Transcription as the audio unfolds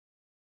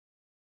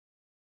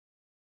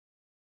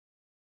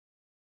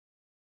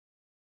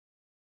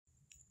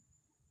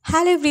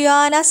Hello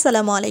everyone,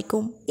 Assalamu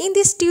alaikum. In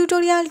this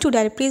tutorial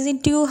today I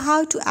present you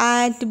how to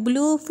add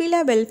blue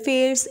fillable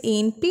fields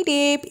in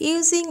PDF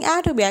using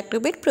Adobe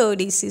Acrobat Pro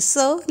DC.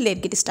 So let's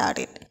get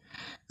started.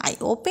 I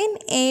open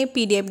a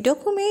PDF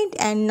document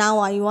and now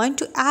I want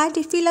to add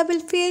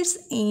fillable fields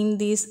in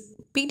this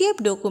PDF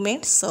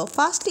document. So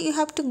first you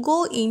have to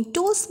go in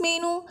Tools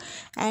menu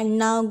and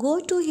now go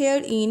to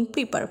here in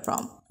Prepare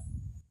From.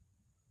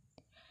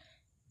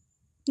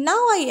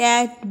 Now I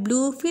add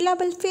blue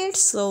fillable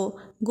fields, so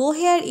go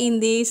here in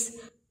this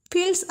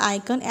fields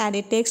icon, add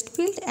a text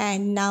field,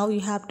 and now you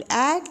have to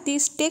add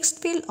this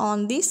text field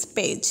on this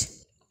page.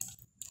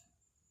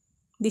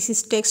 This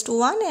is text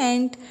 1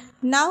 and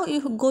now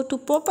you go to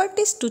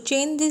properties to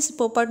change these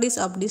properties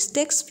of this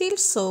text field.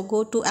 So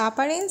go to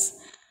appearance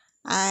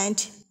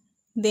and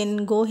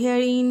then go here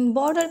in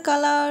border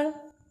color,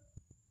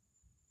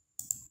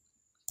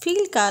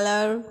 fill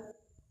color,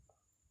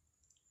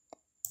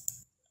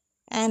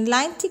 and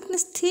line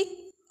thickness thick,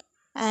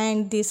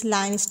 and this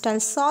line style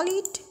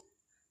solid.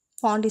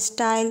 Font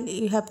style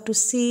you have to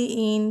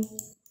see in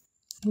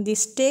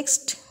this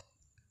text.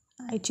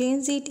 I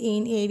change it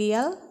in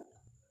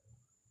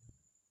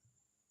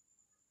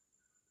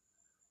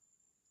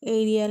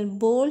Arial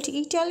bold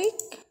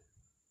italic,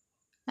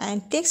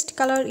 and text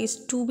color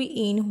is to be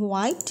in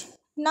white.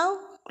 Now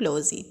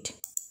close it.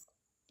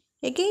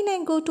 Again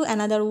I go to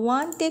another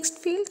one text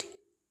field.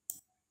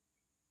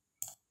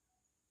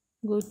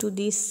 Go to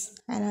this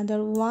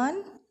another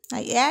one.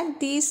 I add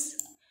these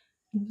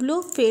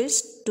blue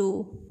fields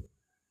to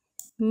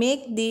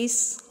make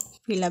these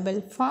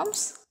fillable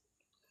forms.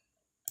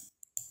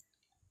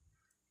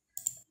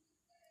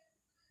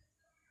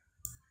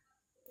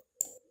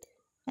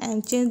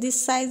 And change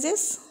these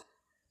sizes.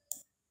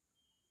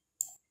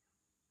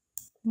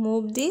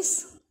 Move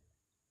this.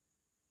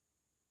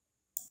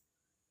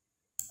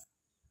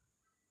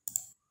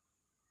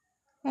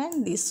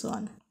 And this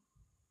one.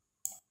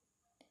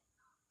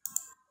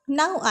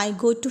 Now I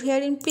go to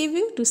here in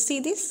preview to see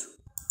this.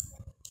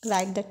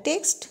 Write the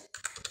text.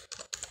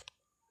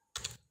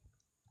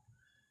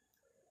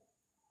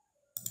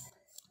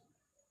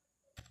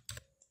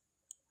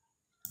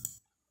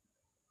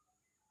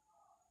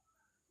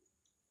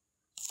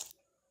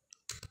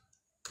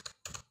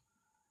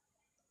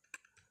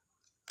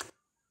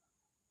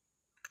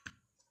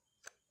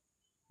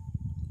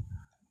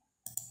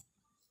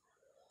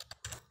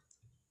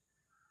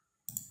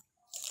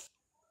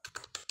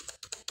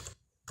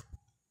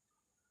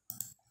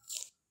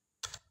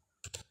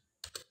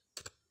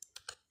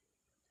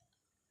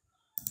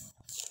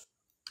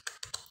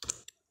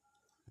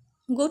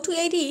 Go to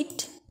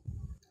edit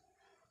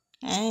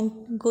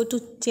and go to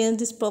change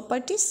these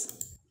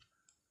properties.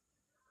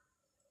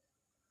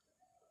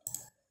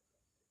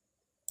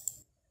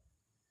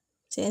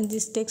 Change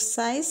this text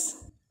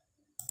size.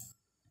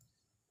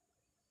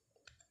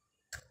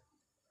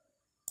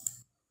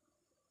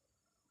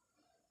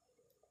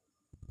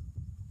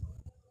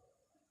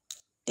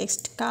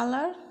 Text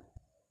color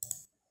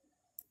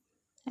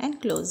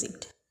and close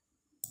it.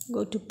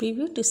 Go to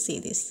preview to see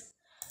this,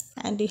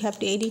 and you have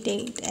to edit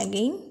it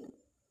again.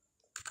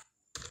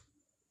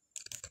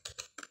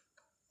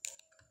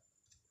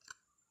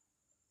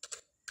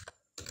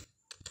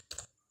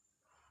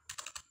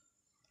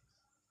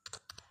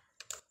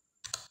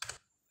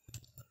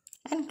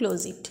 And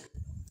close it.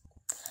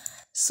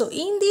 So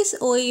in this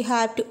way you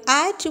have to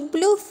add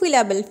blue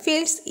fillable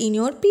fields in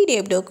your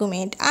PDF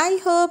document. I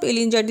hope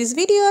you'll enjoy this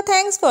video.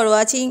 Thanks for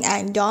watching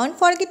and don't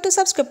forget to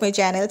subscribe my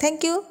channel.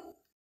 Thank you.